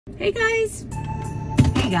Hey guys.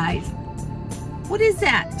 Hey guys. What is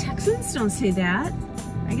that? Texans don't say that.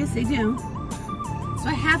 I guess they do. So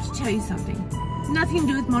I have to tell you something. Nothing to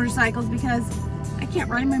do with motorcycles because I can't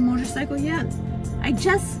ride my motorcycle yet. I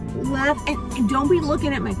just left, and don't be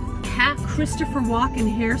looking at my cat Christopher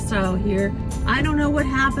Walken hairstyle here. I don't know what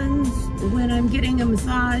happens when I'm getting a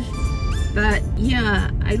massage, but yeah,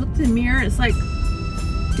 I looked in the mirror, it's like,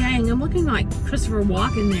 dang, I'm looking like Christopher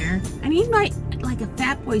Walken there. I need my, like a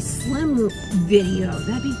Fat Boy Slim video.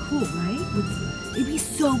 That'd be cool, right? It'd be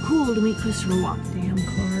so cool to meet Christopher Walken. Damn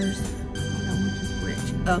cars. Oh, which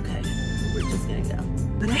is which? Okay, we're just gonna go.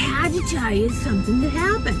 But I had to tell you something that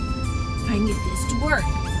happened. If I can get this to work.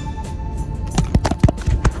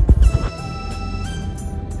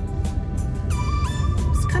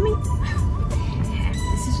 It's coming. What the heck?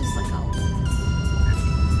 This is just like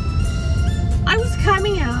I was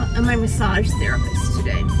coming out of my massage therapist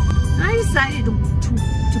today. And I decided to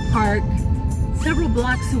park several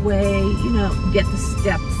blocks away, you know, get the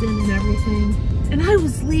steps in and everything. And I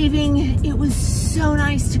was leaving. It was so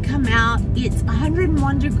nice to come out. It's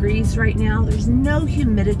 101 degrees right now. There's no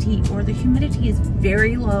humidity, or the humidity is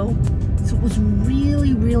very low. So it was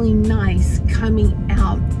really, really nice coming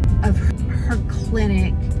out of her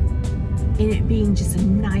clinic and it being just a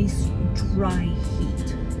nice dry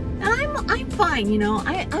heat. And I'm fine, you know.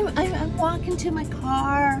 I'm walking to my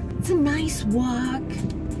car. It's a nice walk.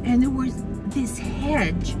 And there was this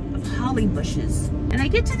hedge of holly bushes. And I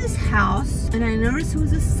get to this house and I noticed there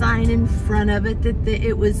was a sign in front of it that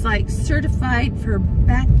it was like certified for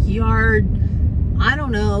backyard, I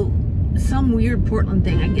don't know, some weird Portland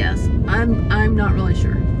thing, I guess. I'm not really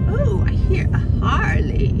sure. Oh, I hear a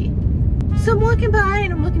Harley. So I'm walking by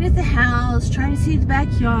and I'm looking at the house, trying to see the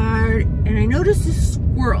backyard, and I noticed this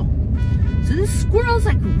squirrel. So this squirrel's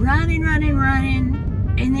like running,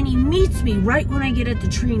 and then he meets me right when I get at the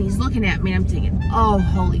tree and he's looking at me and I'm thinking, oh,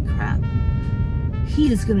 holy crap.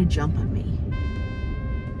 He is gonna jump on me.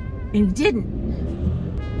 And he didn't.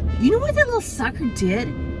 You know what that little sucker did?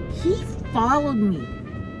 He followed me.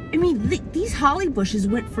 I mean, these holly bushes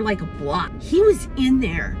went for like a block. He was in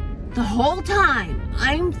there the whole time.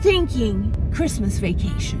 I'm thinking Christmas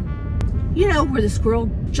Vacation. You know, where the squirrel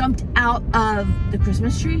jumped out of the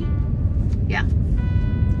Christmas tree? Yeah,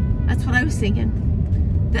 that's what I was thinking.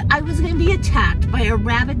 That I was gonna be attacked by a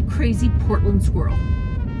rabid, crazy Portland squirrel.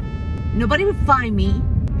 Nobody would find me,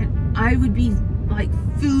 and I would be like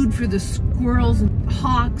food for the squirrels and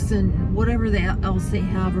hawks and whatever else they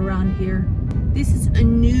have around here. This is a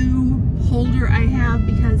new holder I have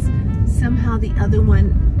because somehow the other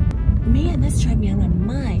one, man, this drove me out of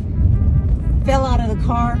my mind, fell out of the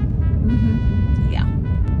car. Yeah.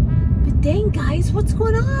 But dang, guys, what's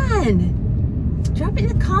going on? Drop it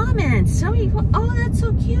in the comments. Tell me, oh, that's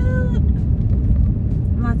so cute.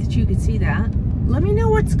 Not that you could see that. Let me know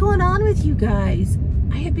what's going on with you guys.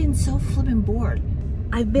 I have been so flippin' bored.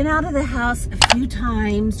 I've been out of the house a few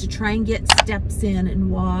times to try and get steps in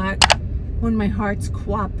and walk when my heart's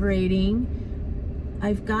cooperating.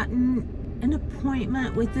 I've gotten an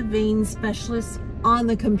appointment with the vein specialist on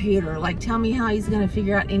the computer. Like, tell me how he's gonna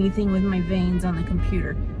figure out anything with my veins on the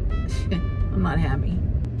computer. I'm not happy.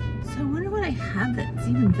 So I wonder what I have that's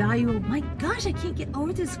even valuable. My gosh, I can't get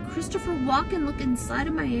over this Christopher Walken look inside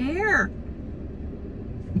of my hair.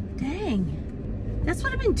 Dang. That's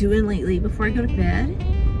what I've been doing lately before I go to bed.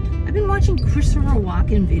 I've been watching Christopher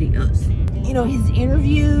Walken videos. You know, his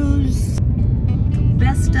interviews,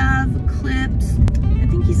 best of clips. I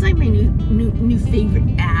think he's like my new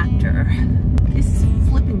favorite actor. This is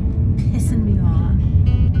flipping pissing me off.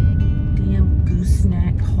 Damn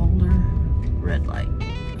gooseneck holder. Red light.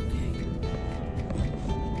 Okay.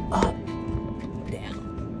 Up.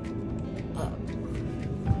 Down.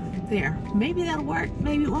 Up. There. Maybe that'll work.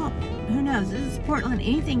 Maybe it won't. Who knows? This is Portland.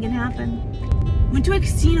 Anything can happen. Went to a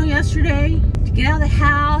casino yesterday to get out of the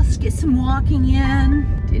house, get some walking in.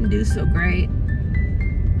 Didn't do so great.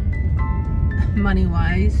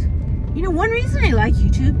 Money-wise. You know, one reason I like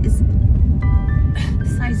YouTube is,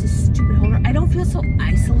 besides this stupid holder, I don't feel so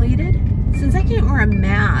isolated. Since I can't wear a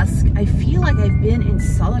mask, I feel like I've been in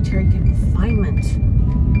solitary confinement.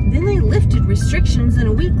 Then they lifted restrictions and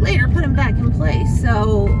a week later put them back in place.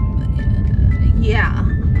 So, yeah.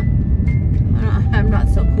 I'm not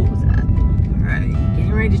so cool with that. Alright,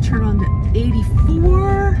 getting ready to turn on to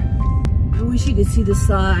 84. I wish you could see the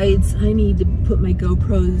sides. I need to put my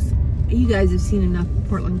GoPros. You guys have seen enough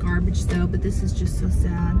Portland garbage though, but this is just so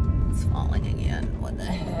sad. It's falling again. What the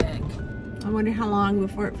heck? I wonder how long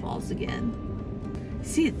before it falls again.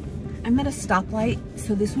 See, I'm at a stoplight,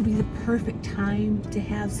 so this would be the perfect time to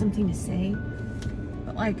have something to say.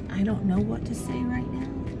 But like, I don't know what to say right now.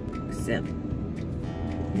 except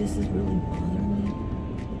this is really bothering me.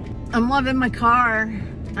 I'm loving my car.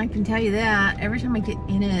 I can tell you that. Every time I get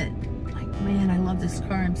in it, like, man, I love this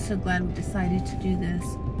car. I'm so glad we decided to do this.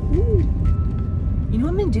 Ooh. You know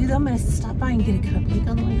what I'm gonna do though? I'm gonna stop by and get a cupcake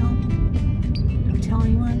on the way home. Don't tell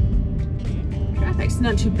anyone. Traffic's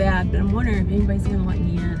not too bad, but I'm wondering if anybody's gonna let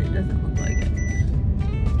me in. It doesn't look like it.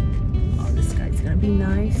 Oh, this guy's gonna be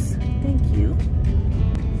nice. Thank you.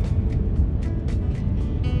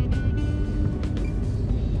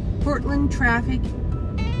 Portland traffic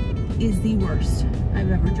is the worst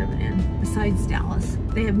I've ever driven in, besides Dallas.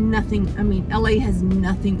 They have nothing, I mean, LA has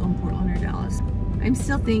nothing on Portland or Dallas. I'm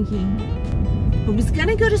still thinking, I was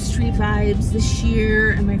gonna go to Street Vibes this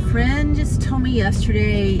year, and my friend just told me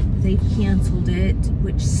yesterday they canceled it,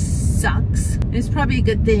 which sucks. It's probably a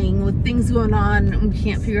good thing with things going on. We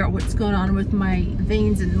can't figure out what's going on with my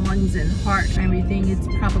veins and lungs and heart and everything. It's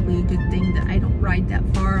probably a good thing that I don't ride that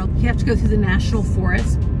far. You have to go through the National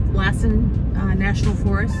Forest, Lassen National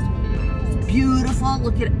Forest. It's beautiful,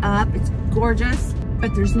 look it up, it's gorgeous,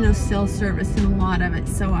 but there's no cell service in a lot of it,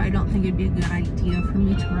 so I don't think it'd be a good idea for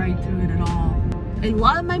me to ride through it at all. I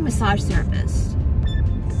love my massage therapist.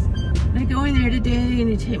 I go in there today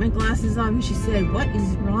and I take my glasses off and she said, "What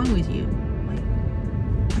is wrong with you?" I'm like,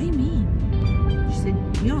 what do you mean? She said,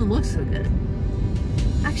 "You don't look so good."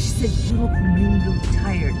 Actually, she said, "You look really, really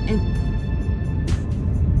tired." And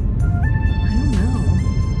I don't know.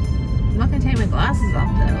 I'm not gonna take my glasses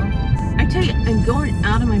off though. I tell you, I'm going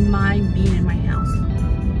out of my mind being in my house.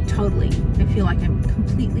 Totally. I feel like I'm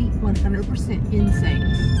completely 100% insane.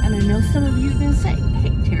 And I know some of you are going to say,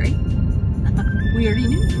 "Hey, Terry, we already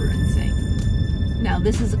knew you were insane." Now,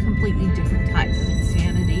 this is a completely different type of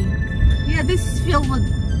insanity. Yeah, this is filled with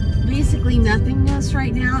basically nothingness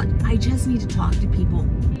right now. I just need to talk to people.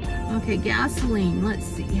 Okay, gasoline. Let's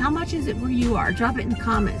see. How much is it where you are? Drop it in the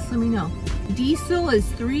comments. Let me know. Diesel is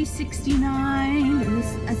 $3.69, and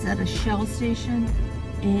this is at a Shell station.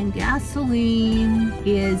 And gasoline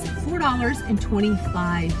is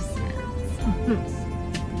 $4.25. Yeah.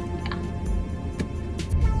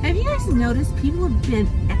 Have you guys noticed people have been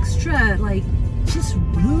extra, like, just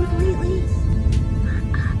rude lately?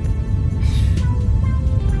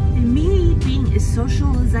 And me being as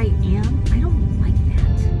social as I am, I don't like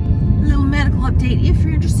that. A little medical update. If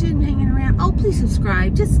you're interested in hanging around, oh, please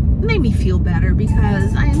subscribe. Just made me feel better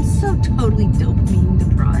because I am so totally dopamine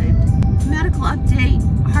deprived. Medical update,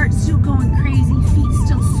 heart still going crazy, feet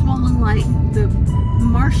still swollen like the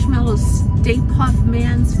Marshmallow Stay Puft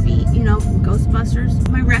Man's feet, you know, from Ghostbusters.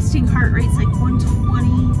 My resting heart rate's like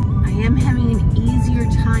 120. I am having an easier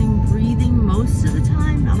time breathing most of the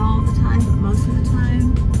time, not all the time, but most of the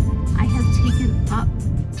time. I have taken up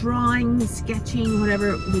drawing, sketching,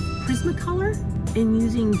 whatever, with Prismacolor and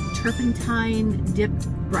using turpentine dipped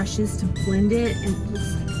brushes to blend it, and it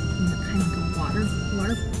looks like, you know, kind of like a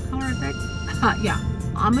watercolor effect. Yeah,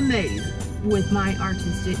 I'm amazed with my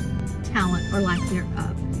artistic talent, or lack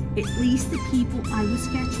thereof. At least the people I was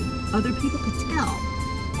sketching, other people could tell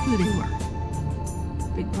who they were.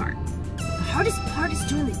 Big part. The hardest part is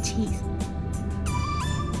doing the teeth.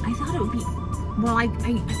 I thought it would be, well, I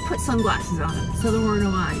put sunglasses on them so there were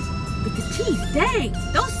no eyes. But the teeth, dang,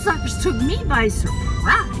 those suckers took me by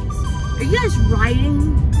surprise. Are you guys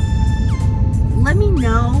writing? Let me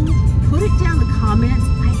know. Put it down in the comments.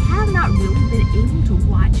 I have not really been able to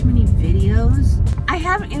watch many videos. I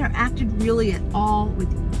haven't interacted really at all with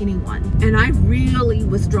anyone. And I've really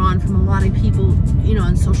withdrawn from a lot of people, you know,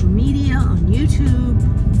 on social media, on YouTube,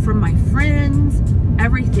 from my friends,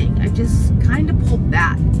 everything. I just kind of pulled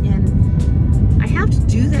back, and I have to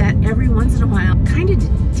do that every once in a while. Kind of to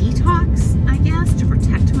detox, I guess, to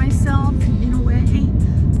protect myself in a way.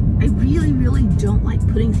 I really, really don't like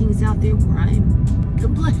putting things out there where I'm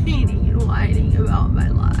complaining and whining about my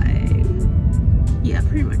life. Yeah,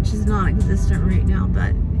 pretty much is non-existent right now,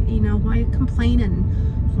 but you know, why complain and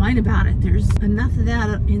whine about it? There's enough of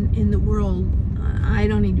that in the world. I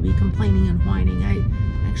don't need to be complaining and whining. I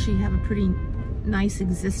actually have a pretty nice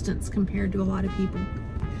existence compared to a lot of people.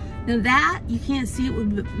 Now that, you can't see it,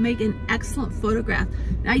 would make an excellent photograph.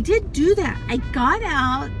 Now, I did do that. I got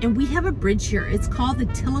out, and we have a bridge here. It's called the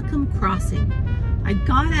Tillicum Crossing. I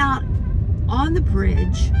got out on the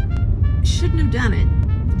bridge. Shouldn't have done it.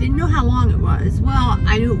 Didn't know how long it was. Well,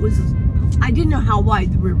 I knew it was, I didn't know how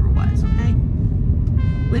wide the river was, okay?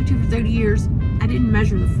 Lived here for 30 years. I didn't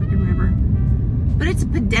measure the freaking river. But it's a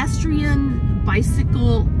pedestrian,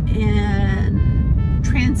 bicycle, and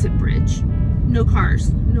transit bridge. No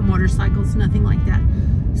cars, no motorcycles, nothing like that.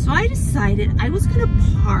 So I decided I was gonna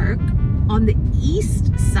park on the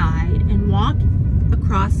east side and walk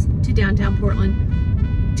across to downtown Portland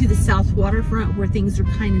to the south waterfront where things are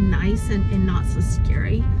kind of nice and not so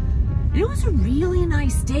scary. And it was a really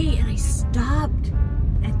nice day, and I stopped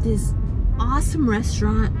at this awesome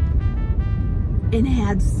restaurant and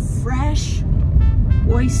had fresh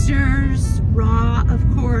oysters, raw, of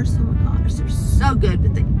course. Oh my gosh, they're so good,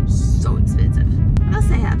 but they're so expensive. What else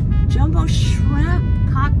I have? Jumbo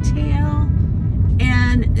shrimp cocktail,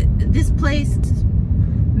 and this place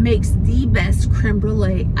makes the best creme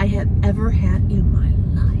brulee I have ever had in my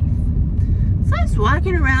life. So I was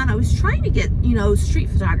walking around, I was trying to get, you know, street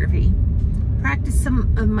photography, practice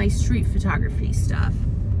some of my street photography stuff.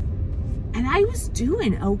 And I was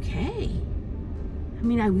doing okay. I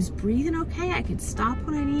mean, I was breathing okay. I could stop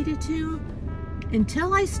when I needed to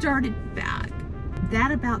until I started back.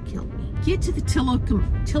 That about killed me. Get to the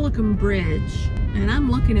Tillicum Bridge, and I'm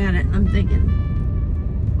looking at it and I'm thinking,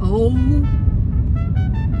 oh,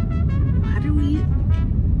 how do we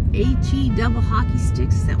HE double hockey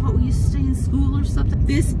sticks? Is that what we used to say in school or something?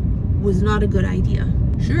 This was not a good idea.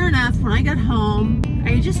 Sure enough, when I got home,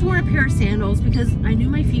 I just wore a pair of sandals because I knew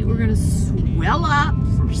my feet were gonna swell up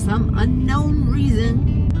for some unknown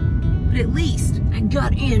reason. But at least I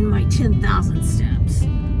got in my 10,000 steps.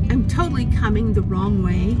 I'm totally coming the wrong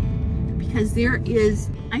way because there is,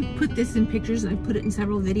 I put this in pictures and I put it in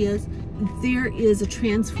several videos. There is a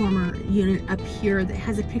transformer unit up here that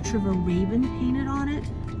has a picture of a raven painted on it.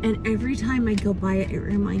 And every time I go by it, it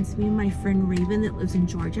reminds me of my friend Raven that lives in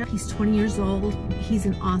Georgia. He's 20 years old, he's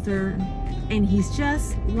an author, and he's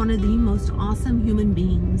just one of the most awesome human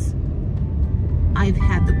beings I've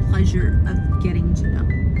had the pleasure of getting to know.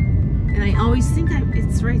 And I always think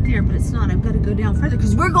it's right there, but it's not. I've got to go down further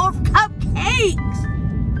because we're going for cupcakes!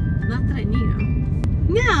 Not that I need them.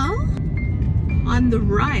 Now, on the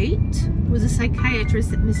right was a psychiatrist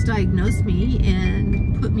that misdiagnosed me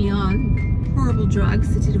and put me on horrible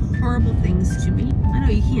drugs that did horrible things to me. I know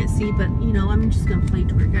you can't see, but you know, I'm just gonna play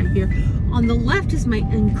tour guide here. On the left is my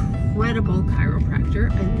incredible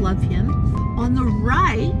chiropractor. I love him. On the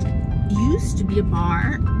right used to be a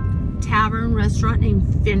bar, tavern, restaurant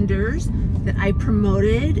named Fender's that I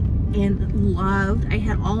promoted and loved. I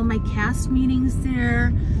had all of my cast meetings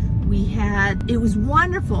there. It was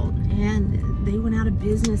wonderful, and they went out of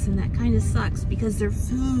business, and that kind of sucks because their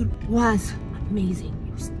food was amazing.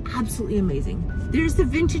 It was absolutely amazing. There's the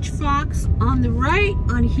Vintage Fox on the right.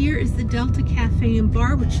 On here is the Delta Cafe and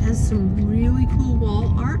Bar, which has some really cool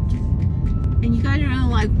wall art. And you guys are gonna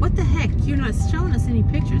like, what the heck? You're not showing us any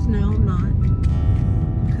pictures. No, I'm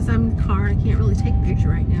not. Because I'm in the car and I can't really take a picture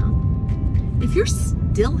right now. If you're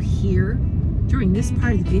still here during this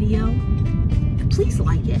part of the video, please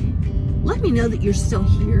like it. Let me know that you're still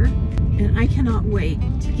here. And I cannot wait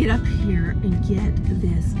to get up here and get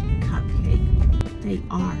this cupcake. They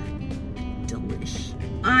are delish.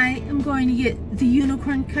 I am going to get the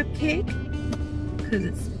unicorn cupcake because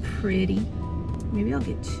it's pretty. Maybe I'll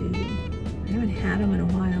get two. I haven't had them in a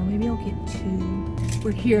while. Maybe I'll get two.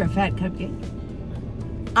 We're here at Fat Cupcake.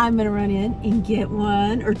 I'm gonna run in and get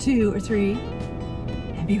one or two or three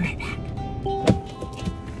and be right back.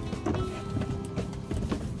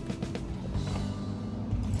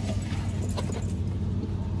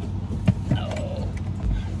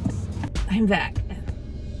 I'm back.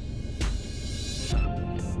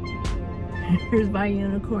 Here's my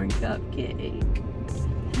unicorn cupcake.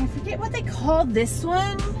 I forget what they call this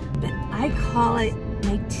one, but I call it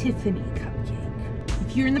my Tiffany cupcake.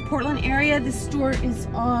 If you're in the Portland area, this store is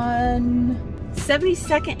on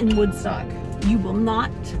 72nd and Woodstock. You will not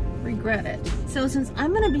regret it. So since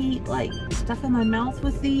I'm gonna be like stuffing my mouth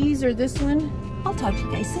with these or this one, I'll talk to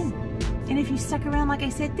you guys soon. And if you stuck around, like I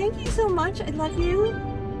said, thank you so much. I love you.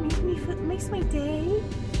 Makes my day.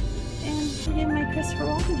 And again, my Christopher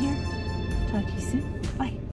Walken here. Talk to you soon. Bye.